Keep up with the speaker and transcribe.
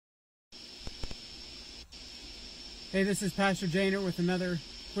Hey, this is Pastor Janer with another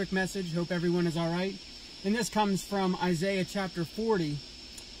quick message. Hope everyone is all right. And this comes from Isaiah chapter 40,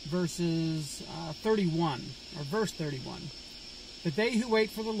 verses 31, or verse 31. But they who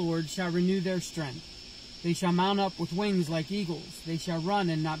wait for the Lord shall renew their strength. They shall mount up with wings like eagles. They shall run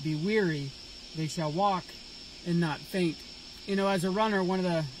and not be weary. They shall walk and not faint. You know, as a runner, one of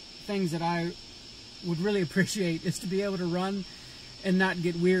the things that I would really appreciate is to be able to run and not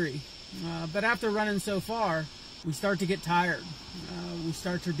get weary. But after running so far, we start to get tired. We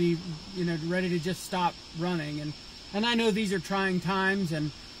start to be, ready to just stop running. And I know these are trying times,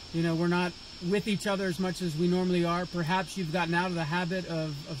 and, we're not with each other as much as we normally are. Perhaps you've gotten out of the habit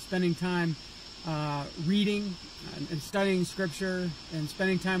of spending time reading and studying Scripture and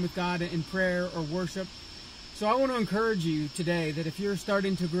spending time with God in prayer or worship. So I want to encourage you today that if you're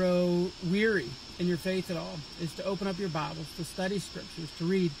starting to grow weary in your faith at all, is to open up your Bibles, to study Scriptures, to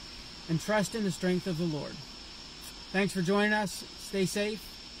read, and trust in the strength of the Lord. Thanks for joining us. Stay safe.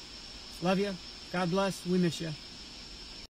 Love you. God bless. We miss you.